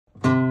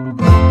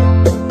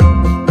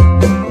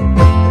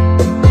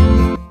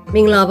မ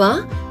င်္ဂလာပါ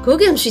Go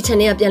Chemistry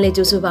Channel ကပြန်လည်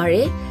ကြိုဆိုပါရ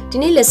စေဒီ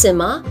နေ့ lesson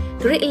မှာ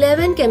Grade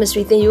 11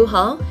 Chemistry သင်ယူ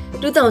ဟောင်း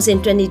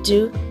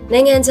2022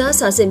နိုင်ငံခြား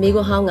စာစစ်မေး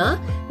ခွန်းဟောင်းက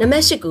နံပါ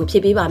တ်8ကိုဖြ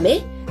ည့်ပေးပါမယ်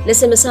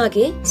lesson မစခ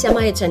င်ဆရာမ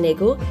ရဲ့ channel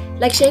ကို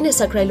like share နဲ့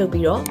subscribe လုပ်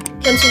ပြီးတော့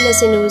Chemistry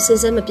lesson ကိုစဉ်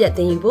ဆက်မပြတ်သ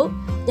င်ယူဖို့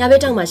ညဘ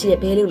က်တောက်မှာရှိတဲ့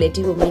ဘဲလေးကိုလည်း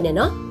တီးဖို့မင်းနဲ့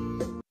နော်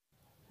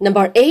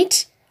Number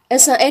 8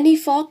 answer any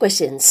 4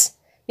 questions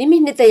မိမိ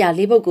နှစ်သက်ရာ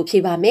၄ပုဒ်ကိုဖြ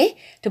ည့်ပါမယ်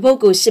တစ်ပုဒ်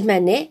ကို10မှ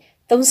တ်နဲ့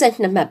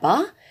32မှတ်ပါ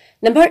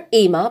Number A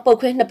မှာပုတ်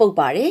ခွဲ2ပုဒ်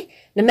ပါတယ်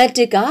နံပါတ်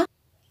1က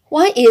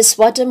Why is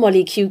water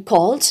molecule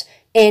called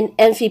an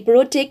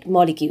amphiprotic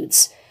molecules?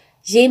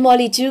 ရေ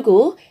molecule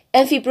ကို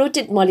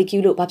amphiprotic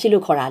molecule လို့ဘာဖြစ်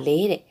လို့ခေါ်တာလဲ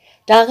တဲ့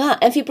ဒါက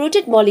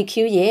amphiprotic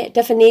molecule ရဲ့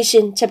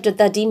definition chapter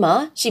 30မှာ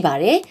ရှိပါ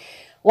တယ်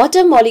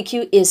Water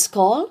molecule is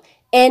called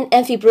an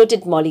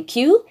amphiprotic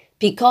molecule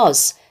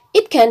because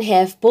it can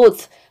have both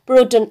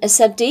proton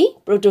accepting,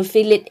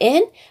 protophilic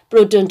and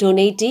proton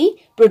donating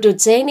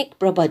protogenic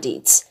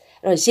properties.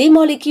 အဲ့တော့ရေ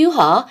molecule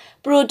ဟာ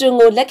proton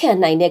ကိုလက်ခံ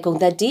နိုင်တဲ့ဂုဏ်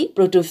သတ္တိ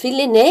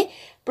protophilic နဲ့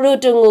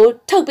proton ကို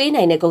ထုတ်ပေး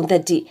နိုင်တဲ့ဂုဏ်သ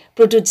တ္တိ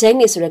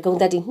protogenic ဆိုတဲ့ဂုဏ်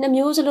သတ္တိနှစ်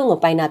မျိုးစလုံးကို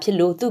ပိုင်တာဖြစ်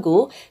လို့သူ့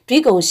ကို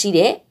တွေးဂုဏ်ရှိ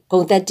တဲ့ဂု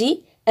ဏ်သတ္တိ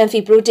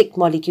amphiprotic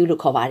molecule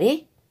လို့ခေါ်ပါတယ်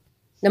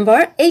Number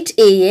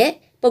 8A ရဲ့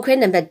ပုတ်ခွဲ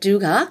number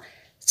 2က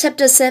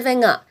chapter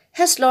 7က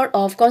Hess law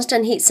of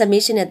constant heat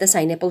summation နဲ့သက်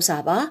ဆိုင်တဲ့ပုဒ်စာ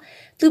ပါ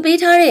သူပေး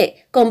ထားတဲ့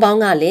compound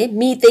ကလည်း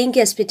methane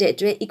gas ဖြစ်တဲ့အ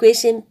တွက်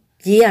equation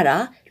ရေးရတာ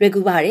လွယ်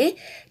ကူပါတယ်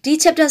ဒီ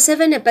chapter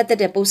 7နဲ့ပတ်သက်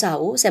တဲ့ပုဒ်စာ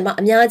ကိုဆရာမ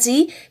အများ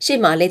ကြီးရှေ့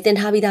မှာလည်းသင်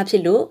ထားပြီးသားဖြ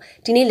စ်လို့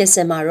ဒီနေ့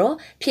lesson မှာတော့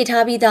ဖြည့်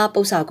ထားပြီးသား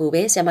ပုဒ်စာကို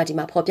ပဲဆရာမဒီ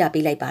မှာဖော်ပြ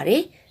ပေးလိုက်ပါတ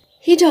ယ်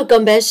heat of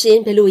combustion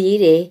ဘယ်လိုရေး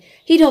တယ်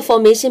heat of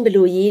formation ဘယ်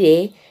လိုရေးတ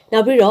ယ်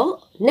နောက်ပြီးတော့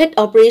net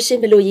operation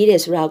ဘယ်လိုရေးတ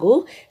ယ်ဆိုတာကို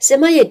ဆရာ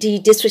မရဲ့ဒီ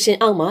description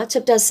အောက်မှာ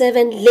chapter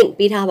 7 link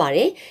ပေးထားပါတ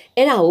ယ်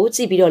အဲ့ဒါကိုကြ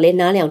ည့်ပြီးတော့လည်း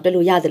နားလည်အောင်တက်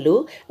လို့ရတယ်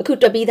လို့အခု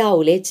တွက်ပြီးသား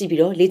ကိုလည်းကြည့်ပြီး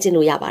တော့လေ့ကျင့်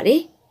လို့ရပါတယ်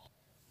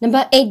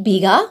Number 8B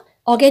က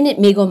organic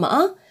မေးခွန်းမှာ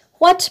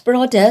What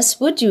products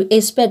would you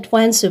expect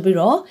one ဆိုပြီး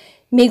တော့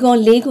မေခွန်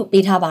၄ခု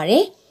ပေးထားပါတ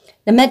ယ်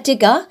။နံပါတ်1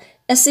က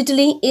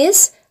acetylene is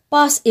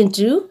passed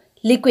into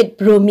liquid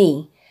bromine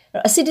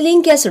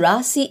acetylene gas ဆိုတာ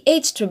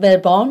CH triple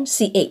bond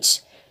CH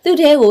သူ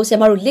တည်းကိုဆရာ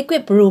မတို့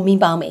liquid bromine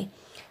ပေါင်းမယ်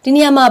။ဒီ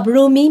နေရာမှာ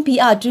bromine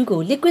Br2 ကို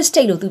liquid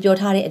state လို့သူပြော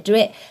ထားတဲ့အတွ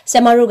က်ဆ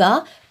ရာမတို့က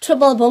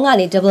triple bond က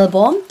နေ double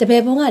bond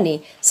double bond ကနေ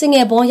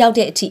single bond ရောက်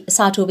တဲ့အထိအ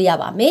စားထိုးပေးရ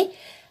ပါမယ်။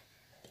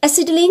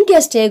 acetylene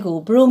gas တဲကို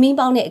bromine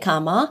ပေါင်းတဲ့အခါ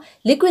မှာ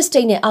liquid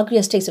state နဲ့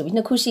aqueous state ဆိုပြီး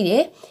နှစ်ခုရှိတ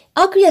ယ်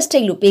။ aqueous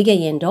state လို့ပေးခဲ့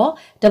ရင်တော့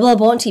double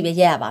bond အထိပဲ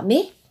ရရပါမ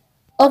ယ်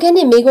။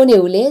 organic မေးခွန်းတွေ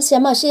ကိုလည်းဆရာ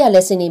မရှေ့ရ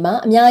lesson တွေမှာ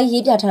အများကြီး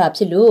ရေးပြထားတာ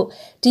ဖြစ်လို့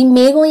ဒီ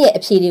မေးခွန်းရဲ့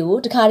အဖြေတွေကို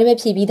တခါတည်းပဲ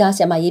ဖြေပြီးသားဆ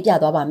ရာမရေးပြ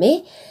သွားပါမယ်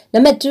။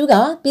 Number 2က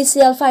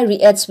PCl5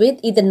 reacts with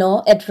ethanol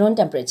at room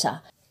temperature.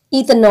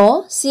 ethanol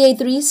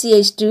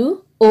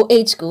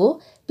CH3CH2OH ကို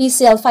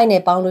PCl5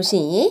 နဲ့ပေါင်းလို့ရှိ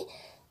ရင်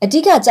အဓိ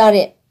ကကျ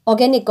တဲ့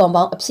organic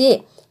compound အဖြစ်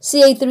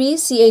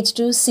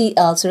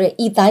CH3CH2Cl ဆိုတဲ့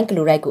ethyl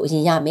chloride ကိုအရ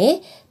င်ရမယ်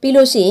။ပြီး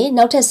လို့ရှိရင်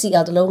နောက်ထပ်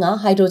Cl တစ်လုံးက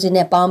hydrogen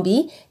နဲ့ပေါင်း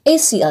ပြီး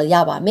HCl ရ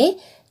ပါမယ်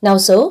။နော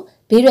က်ဆုံး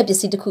ဘေးရွက်ပစ္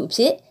စည်းတစ်ခုအဖြ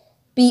စ်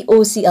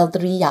POCl3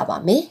 ရပါ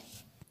မယ်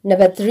။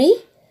 Number 3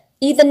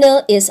 ethanol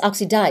is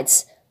oxidized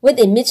with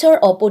a mixture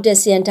of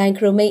potassium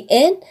dichromate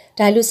and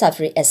dilute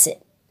sulfuric acid.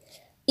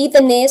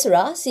 ethanol ဆို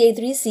တာ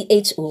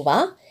CH3CHO ပါ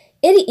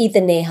။အဲ့ဒီ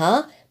ethanol ဟာ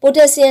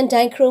potassium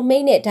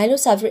dichromate နဲ့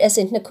dilute sulfuric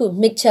acid နှစ်ခု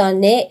mixture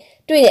နဲ့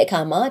တွေ့တဲ့အခါ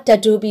မှာဓာ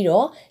တ်တိုးပြီး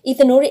တော့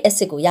ethanolic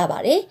acid ကိုရပါ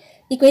တယ်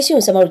။ equation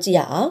ကိုစမတို့ကြည့်ရ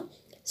အောင်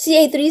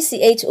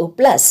CH3CHO+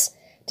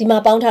 ဒီမှာ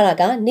ပေါင်းထားတာ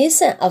ကနေဆ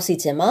န့်အောက်ဆီ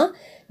ဂျင်မှာ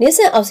နေဆ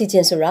န့်အောက်ဆီဂျ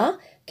င်ဆိုတာ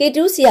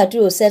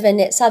K2Cr2O7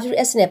 နဲ့ sulfuric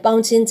acid နဲ့ပေါ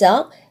င်းခြင်းကြော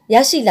င့်ရ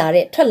ရှိလာ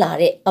တဲ့ထွက်လာ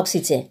တဲ့အောက်ဆီ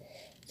ဂျင်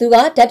သူက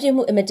ဓာတ်ပြု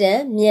မှုအင်မတန်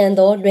မြန်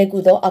သောလွယ်ကူ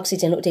သောအောက်ဆီ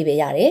ဂျင်လို့အဓိပ္ပာယ်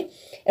ရတယ်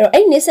။အဲ့တော့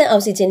အဲ့နေဆန့်အော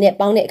က်ဆီဂျင်နဲ့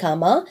ပေါင်းတဲ့အခါ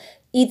မှာ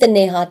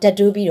ethanol ဟာဓာတ်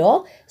တိုးပြီးတော့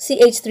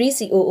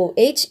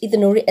CH3COOH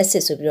ethanolic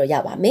acid ဆိုပြီးတော့ရ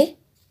ပါမယ်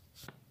။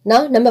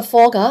 Now, number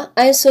 4 ka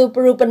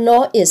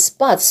isopropanol is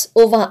passed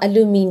over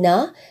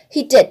alumina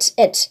heated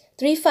at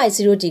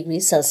 350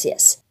 degrees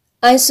Celsius.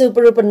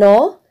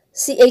 Isopropanol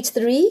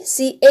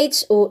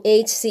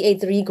CH3CHOH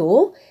CH3 ကို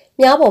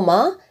မြားပေါ်မှာ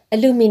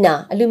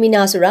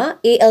alumina ဆိုတာ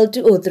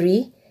Al2O3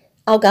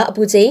 အောက်က အ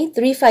ပူချိန်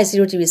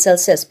350 degrees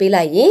Celsius ပေး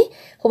လိုက်ရင်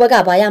ဟိုဘက်က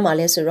ဘာရမှာ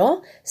လဲဆိုတော့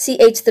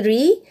CH3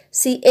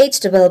 CH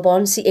double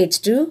bond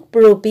CH2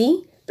 propene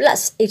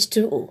plus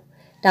H2O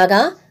ဒါက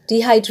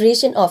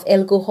dehydration of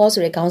alcohol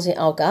ဆိုတဲ့ခေါင်းစဉ်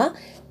အောက်က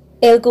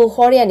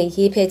alcohol ရနေ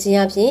ရေးဖယ်ခြင်း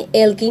အပြင်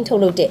alkene ထု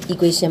တ်လုပ်တဲ့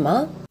equation မှာ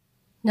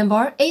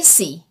Number 8C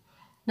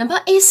Number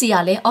 8C က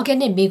လည်း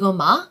organic မေးခွန်း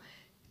မှာ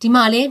ဒီ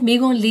မှာလည်းမေး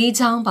ခွန်း၄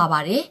ချောင်းပါပါ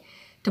တယ်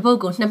တပုတ်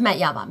ကို2မှတ်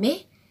ရပါမယ်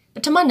ပ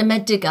ထမနံပါ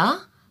တ်1က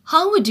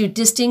How would you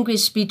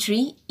distinguish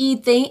between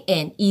ethane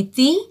and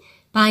ethene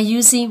by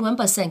using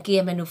 1%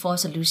 KMnO4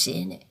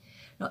 solution တဲ့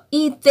တော့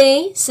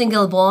ethane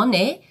single bond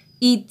နဲ့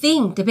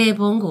ethene double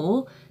bond ကို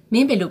မ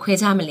င်းဘယ်လိုခွဲ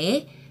ခြားမလဲ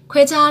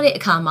ခွဲခြားတဲ့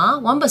အခါမှာ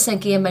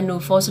 1%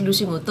 KMnO4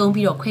 solution ကိုသုံး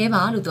ပြီးတော့ခွဲ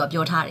ပါလို့သူက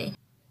ပြောထားတယ်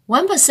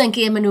 1%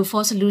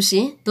 KMnO4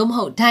 solution သို့မ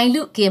ဟုတ်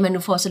dilute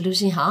KMnO4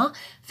 solution ဟာ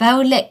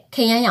violet ခ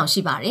ရမ်းရောင်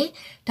ရှိပါတယ်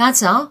ဒါ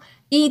ကြောင့်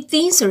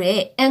ethene ဆို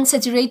တဲ့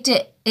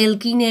unsaturated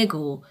alkene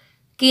ကို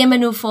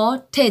KMnO4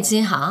 ထည့်ခြ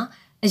င်းဟာ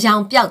အရော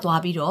င်ပြောက်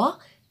သွားပြီးတော့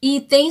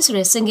ethane ဆို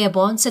တဲ့ single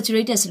bond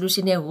saturated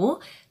solution တွေကို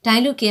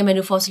dilute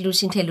KMnO4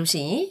 solution ထည့်လို့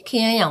ရှိရင်ခ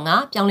ရမ်းရောင်က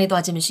ပြောင်းလဲ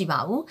သွားခြင်းမရှိပါ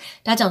ဘူး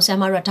။ဒါကြောင့်ဆရာ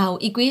မတို့ကဒါကို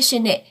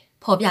equation နဲ့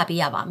ဖော်ပြပေး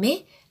ရပါမယ်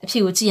။အဖြေ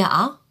ကိုကြည့်ရ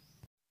အောင်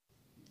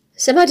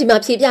။ဆရာမဒီမှာ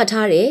ဖြေပြ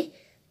ထားတယ်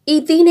။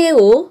 ethene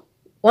ကို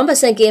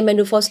 1%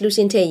 KMnO4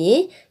 solution ထည့်ရင်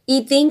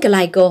ethene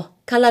glycol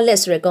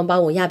colorless ဆိုတဲ့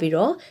compound ကိုရပြီး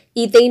တော့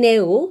ethane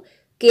ကို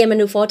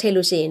KMnO4 ထည့်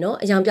လို့ရှိရင်တော့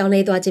အရောင်ပြောင်းလဲ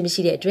သွားခြင်းမ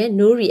ရှိတဲ့အတွက်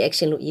no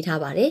reaction လို့ရေးထား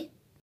ပါတယ်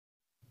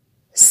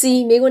။ C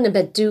မေးခွန်းနံ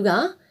ပါတ်2က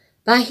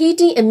by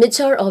heating a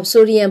mixture of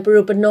sodium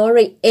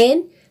propanoate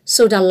and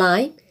soda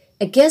lime,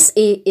 a gas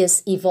A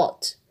is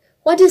evolved.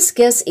 What is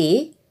gas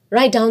A?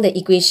 Write down the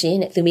equation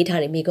နဲ့သူမိ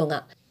ထားတယ်မိကုန်းက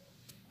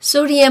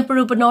sodium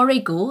propanoate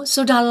ကို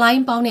soda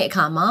lime ပေါင်းတဲ့အ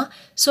ခါမှာ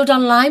soda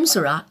lime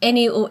ဆိုတာ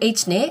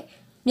NaOH နဲ့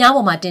မြား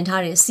ပေါ်မှာတင်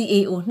ထားတဲ့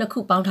CaO နှစ်ခု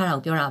ပေါင်းထားတာ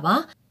ကိုပြောတာပါ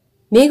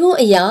မိကုန်း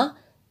အရာ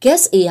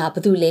gas A ဟာဘာ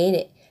တူလဲ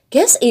တဲ့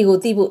gas A ကို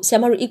သိဖို့ဆရာ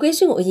မတို့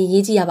equation ကိုအရင်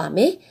ရေးကြည့်ရပါမ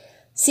ယ်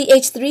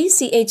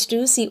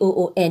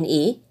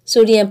CH3CH2COONA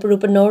sodium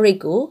propanoate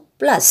ကို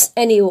plus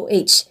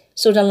NaOH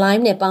soda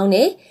lime နဲ့ပေါင်းတ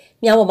ယ်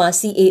မြားပေါ်မှာ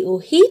CaO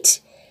heat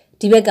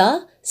ဒီဘက်က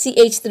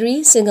CH3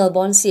 single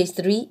bond CH3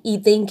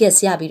 ethane gas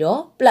ရပြီး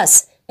တော့ plus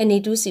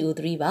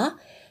Na2CO3 ပါ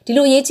ဒီ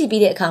လိုရေးကြည့်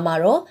ပြီးတဲ့အခါမှာ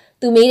တော့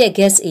သူမေးတဲ့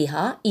gas A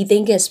ဟာ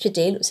ethane gas ဖြစ်တ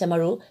ယ်လို့ဆရာမ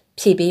တို့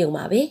ဖြေပေးရုံ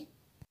ပါပဲ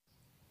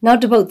Now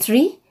about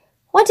 3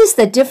 What is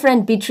the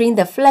difference between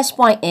the flash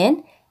point and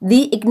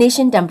the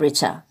ignition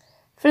temperature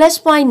Flash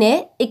point နဲ့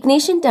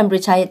ignition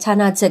temperature ရဲ့ခြား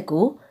နားချက်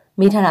ကို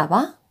မေးထားတာ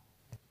ပါ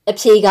အ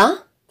ဖြေက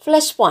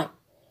flash point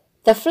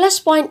The flash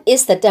point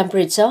is the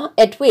temperature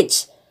at which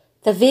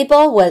the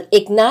vapor will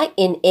ignite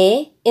in air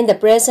in the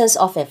presence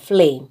of a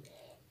flame.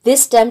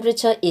 This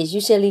temperature is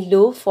usually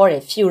low for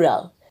a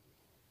fuel.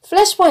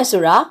 Flash point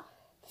ဆိုတာ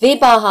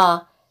vapor ဟာ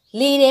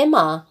လေထဲ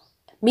မှာ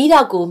မီး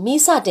တောက်ကို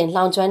မီးစတင်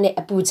လောင်ကျွမ်းတဲ့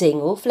အပူချိန်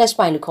ကို flash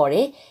point လို့ခေါ်တ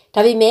ယ်။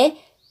ဒါပေမဲ့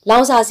လော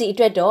င်စာဆီအ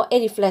တွက်တော့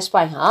အဲ့ဒီ flash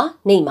point ဟာ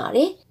နှိမ့်ပါတ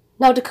ယ်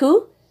။နောက်တစ်ခု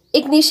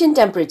ignition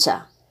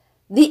temperature.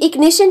 The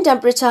ignition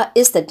temperature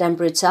is the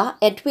temperature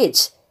at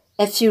which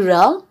a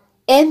fuel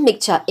and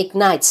mixture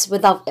ignites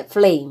without a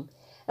flame.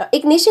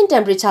 Ignition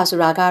temperature ဆို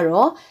တာက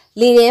တော့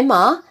လေထဲ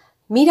မှာ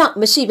မီးတောက်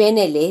မရှိဘဲ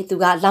နဲ့လေသူ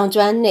ကလောင်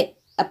ကျွမ်းတဲ့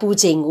အပူ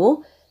ချိန်ကို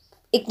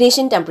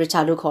ignition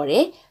temperature လို့ခေါ်တ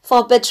ယ်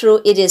For petrol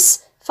it is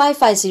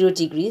 550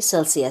 degrees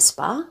Celsius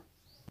ပါ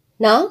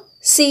Now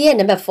C ရဲ့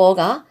number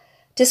 4က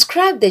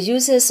Describe the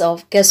uses of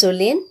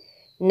gasoline,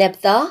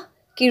 naphtha,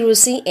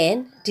 kerosene and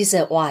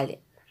diesel oil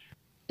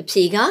အ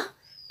ဖြေက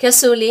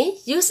gasoline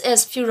used as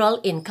fuel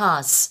in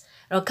cars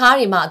တော့ကား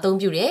တွေမှာအသုံး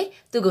ပြုတယ်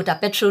သူကဒါ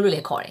petrol လို့လ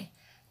ည်းခေါ်တယ်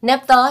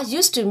naphtha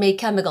used to make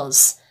chemicals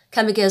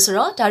chemicals ဆို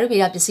တော့ဓာတုဗေ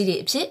ဒပစ္စည်းတွေ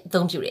အဖြစ်အ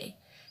သုံးပြုတယ်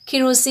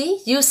kerosene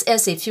used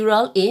as a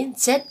fuel in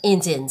jet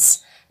engines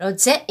တော့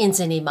jet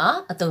engine တွေမှာ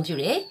အသုံးပြု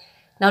တယ်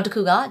နောက်တစ်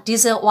ခုက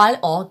diesel oil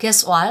or gas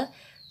oil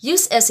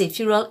used as a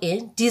fuel in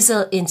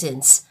diesel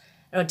engines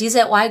တော့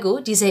diesel oil ကို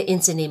diesel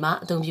engine တွေမှာ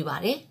အသုံးပြုပါ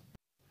တယ်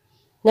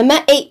နံပါ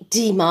တ် 8D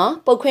မှာ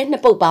ပုတ်ခွဲနှ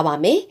စ်ပုတ်ပါပါ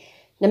မယ်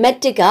နံပါတ်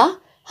 1က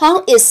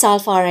How is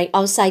sulfur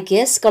dioxide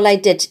gas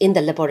collected in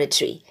the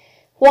laboratory?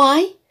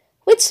 Why?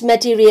 Which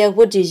material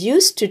would you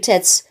use to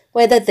test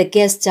whether the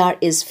gas jar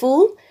is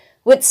full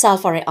with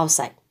sulfur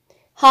dioxide?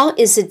 How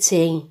is it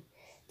changed?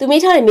 သူ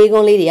မေးထားတဲ့မေးခွ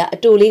န်းလေးတွေကအ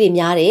တူလေးတွေ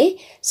များတယ်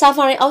။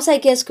 sulfur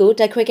dioxide gas ကို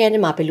ဓာတ်ခွဲခန်းထဲ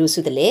မှာဘယ်လိုစု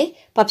သလဲ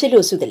။ဘာဖြစ်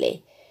လို့စုသလဲ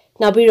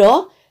။နောက်ပြီးတော့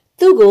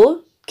သူ့ကို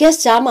gas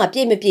jar မှာပြ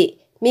ည့်မပြည့်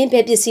မင်းပဲ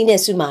ပစ္စည်းနဲ့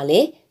စုမှာလဲ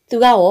။သူ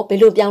ကရောဘယ်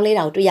လိုပြောင်းလဲ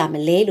တာကိုတွေ့ရမ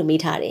လဲလို့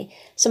မေးထားတယ်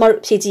။ကျွန်တော်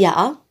တို့ဖြေကြည့်ရ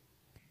အောင်။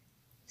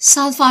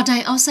 Sulfur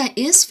dioxide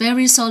is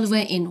very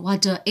soluble in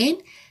water and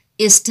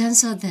is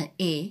denser than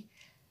air.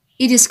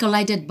 It is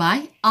collected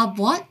by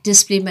upward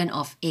displacement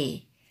of air.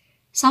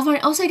 Sulfur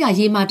dioxide က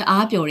ရေမှာတ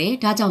အားပျော်တယ်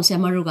။ဒါကြောင့်ဆရာ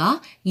မတို့က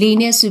လေ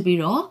နဲ့စုပြီး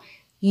တော့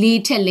လေ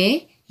ထက်လေ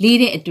လေး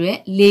တဲ့အတွက်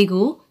လေ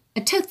ကို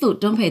အထက်သို့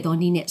တွန်းဖယ်သော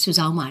နည်းနဲ့စု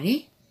ဆောင်းပါတယ်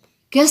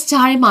။ Gas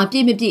jar ထဲမှာပြ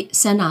ည့်မပြည့်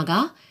စမ်းတာက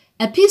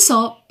a piece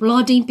of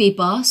blotting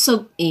paper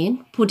soaked in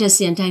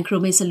potassium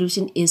dichromate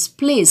solution is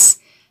placed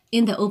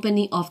in the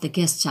opening of the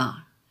gas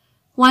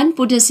jar.One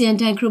potassium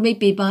dichromate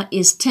paper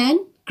is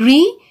 10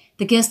 green.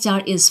 The gas jar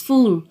is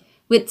full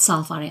with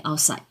sulfur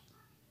dioxide.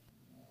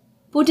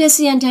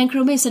 Potassium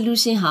dichromate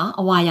solution ဟာ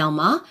အဝါရောင်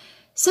မှာ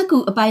စက္ကူ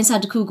အပိုင်း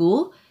စားတစ်ခုကို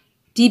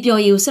ဒီ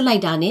ပျော်ရည်ကိုဆက်လို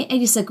က်တာနဲ့အဲ့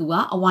ဒီစက္ကူက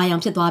အဝါရော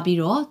င်ဖြစ်သွားပြီး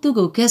တော့သူ့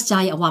ကို gas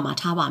jar ရဲ့အဝါမှာ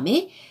ထားပါမ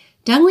ယ်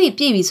။ဓာတ်ငွေ့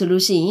ပြည့်ပြီဆို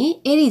လို့ရှိရင်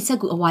အဲ့ဒီစက္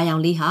ကူအဝါရော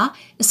င်လေးဟာ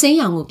အစိမ်း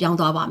ရောင်ကိုပြောင်း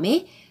သွားပါမယ်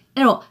။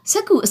အဲ့တော့စ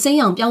က္ကူအစိမ်း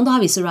ရောင်ပြောင်းသွား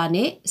ပြီဆိုတာ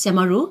နဲ့ဆရာမ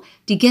တို့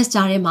ဒီ gas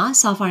jar ထဲမှာ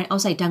sulfur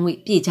dioxide ဓာတ်ငွေ့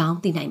ပြည့်ချောင်း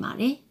သိနိုင်ပါ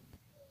တယ်။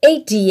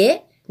 8D ရဲ့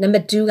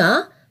number 2က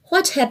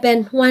what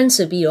happened when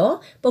ဆိုပြီးတော့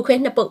ပုတ်ခွဲ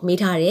နှစ်ပုတ်မေး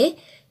ထားတယ်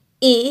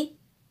A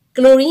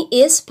chlorine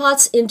is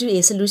passed into a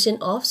solution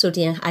of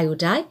sodium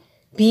iodide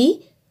B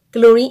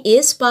chlorine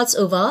is passed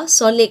over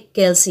solid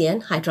calcium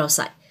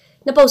hydroxide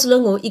နှစ်ပုတ်စ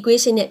လုံးကို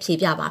equation နဲ့ဖြေ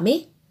ပြပါမယ်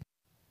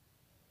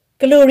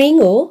chlorine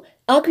ကို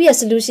aqueous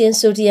solution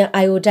sodium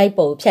iodide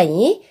ပုံဖြတ်ရ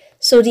င်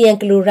sodium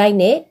chloride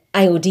နဲ့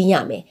iodine ရ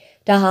မယ်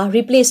ဒါဟာ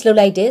replace လုပ်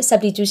လိုက်တဲ့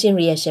substitution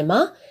reaction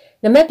မှာ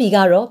နံပါတ် B က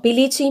တော့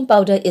bleaching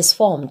powder is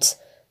formed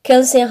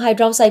calcium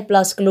hydroxide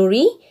plus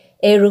chlorine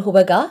aero ဟိုဘ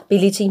က်က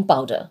bleaching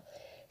powder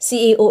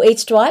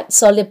CaOH dot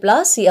solid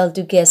plus Cl2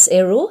 gas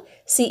arrow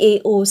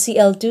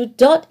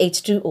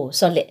CaOCl2.H2O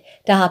solid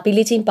ဒါဟာ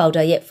bleaching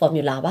powder ရဲ့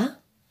formula ပါ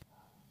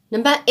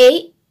Number 8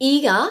 E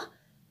က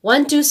1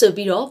 2ဆို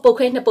ပြီးတော့ပုတ်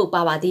ခွဲနှစ်ပုတ်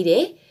ပါပါသေးတ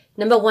ယ်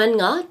Number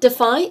 1 က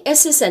define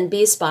acids and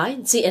base by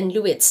G.N.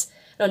 Lewis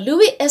အဲ့တော့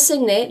Lewis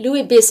acid နဲ့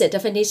Lewis base ရဲ့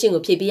definition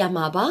ကိုဖြည့်ပေးရ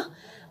မှာပါ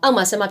အောက်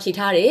မှာဆက်မဖြည့်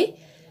ထားတယ်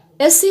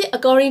Acid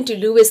according to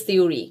Lewis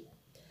theory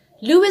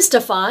Lewis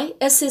defined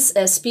acids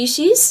as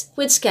species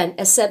which can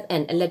accept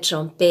an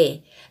electron pair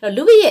အဲ့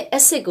တော့ Lewis ရဲ့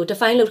acid ကို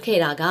define လုပ်ခဲ့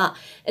တာက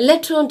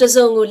electron တစ်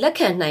စုံကိုလက်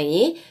ခံနိုင်ရ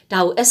င်ဒါ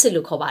ကို acid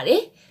လို့ခေါ်ပါတ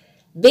ယ်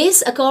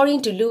Base according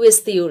to Lewis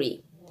theory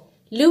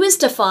Lewis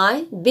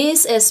defined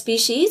base as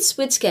species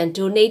which can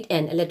donate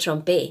an electron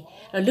pair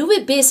အဲ့တော့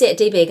Lewis base ရဲ့အ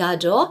ဓိပ္ပာယ်က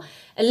တော့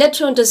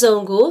electron တစ်စုံ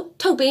ကို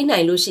ထုတ်ပေးနို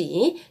င်လို့ရှိရ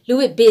င်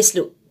Lewis base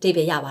လို့အဓိပ္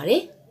ပာယ်ရပါတ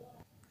ယ်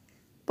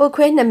ပုတ်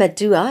ခွဲနံပါတ်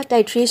2က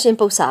titration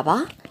ပုတ်စာပါ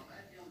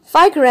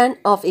 5 grams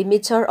of a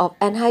mixture of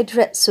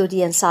anhydrous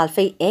sodium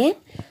sulfate and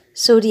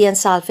sodium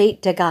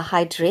sulfate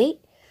decahydrate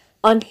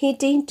on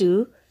heating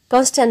to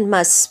constant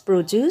mass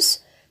produce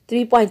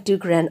 3.2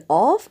 grams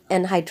of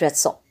anhydrous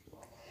salt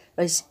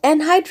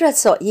anhydrous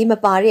salt ရေမ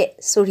ပါတဲ့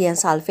sodium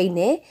sulfate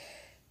နဲ့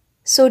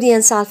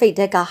sodium sulfate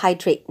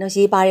decahydrate နော်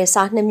ရေပါတဲ့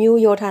စာ2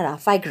မျိုးရောထားတာ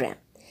5 gram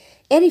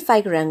အဲ့ဒီ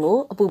5 gram ကို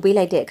အပူပေး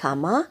လိုက်တဲ့အခါ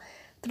မှာ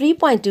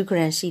 3.2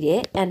 gram ရှိတဲ့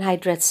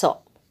anhydrous salt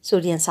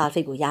sodium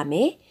sulfate ကိုရမ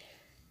ယ်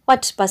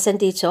What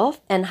percentage of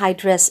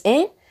anhydrous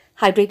and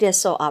hydrated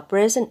salt are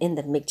present in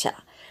the mixture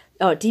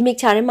အော်ဒီ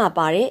mixture ထဲမှာ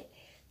ပါတဲ့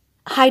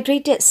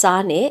hydrated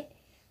စားနဲ့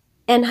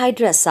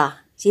anhydrous စား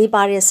ရေ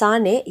ပါတဲ့စား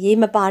နဲ့ရေ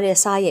မပါတဲ့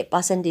စားရဲ့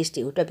percentage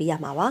တွေကိုတွက်ပြရ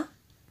မှာပါ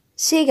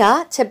ရှေ့က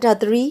chapter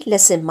 3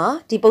 lesson မှာ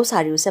ဒီပုဒ်စာ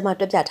တွေကိုဆက်မ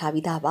တွက်ပြထား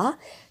ပြီးသားပါ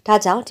ဒါ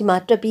ကြောင့်ဒီမှာ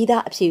တွက်ပြီး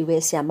သားအဖြေပဲ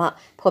ဆရာမ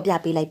ဖော်ပြ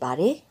ပေးလိုက်ပါ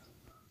တယ်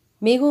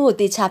မိခွန်းကို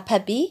တေချာဖ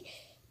တ်ပြီး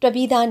တွက်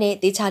ပြီးသားနဲ့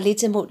တေချာလေ့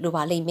ကျင့်ဖို့လို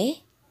ပါလိမ့်မယ်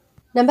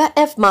Number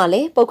F မှာလ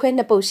ည်းပုတ်ခွဲ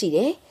နှစ်ပုတ်ရှိတ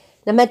ယ်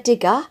Number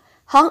 1က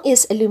How is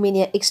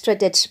aluminium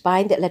extracted by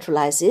the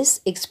electrolysis?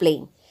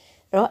 Explain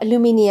အဲ့တော့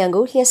aluminium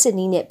ကိုလျှပ်စစ်န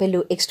ည်းနဲ့ဘယ်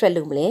လို extract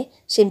လုပ်မလဲ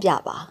ရှင်းပြ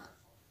ပါ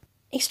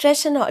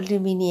Extraction of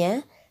aluminium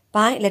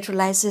by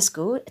electrolysis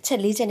ကိုအချက်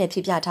၄ချက်နဲ့ဖြ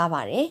ည့်ပြထား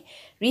ပါတယ်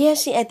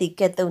Reaction at the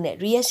cathode နဲ့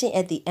reaction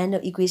at the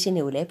anode equation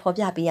တွေကိုလည်းဖော်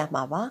ပြပေးရ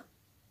မှာပါ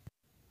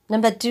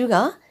Number 2က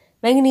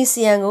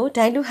magnesium ကို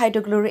dilute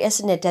hydrochloric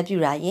acid နဲ့ဓာတ်ပြု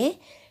တာရင်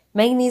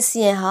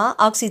magnesium ဟာ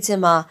oxygen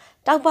မှာ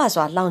တောက်ပ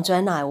စွာလောင်ကျွ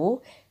မ်းတာကို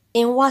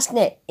inverse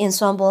နဲ့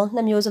ensemble နှ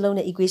စ်မျိုးစလုံး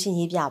နဲ့ equation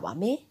ရေးပြပါ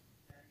မယ်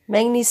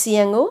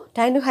magnesium ကို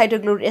dilute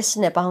hydrochloric acid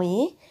နဲ့ပေါင်းရ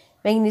င်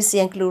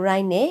magnesium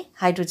chloride နဲ့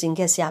hydrogen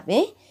gas ရမ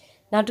ယ်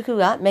နောက်တစ်ခု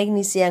က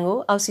magnesium ကို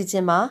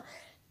oxygen မှာ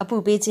အပူ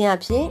ပေးခြင်းအ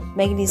ဖြစ်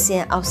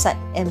magnesium oxide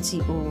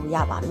MgO ရ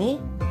ပါမယ်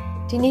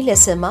ဒီနေ့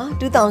lesson မှာ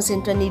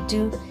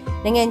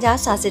2022နိုင်ငံခြား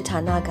စာစစ်ဌာ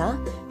နက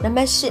နံ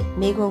ပါတ်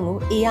8မေးခွန်းကို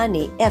A က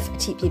နေ F အ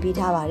ထိဖြည့်ပေး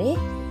ထားပါတယ်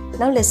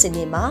နောက် lesson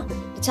တွေမှာ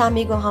တခြား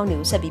မေးခွန်းဟောင်းတွေ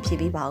ကိုဆက်ပြီးဖြည့်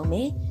ပေးပါဦးမ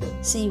ယ်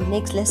See you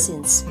next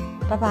lessons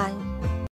bye bye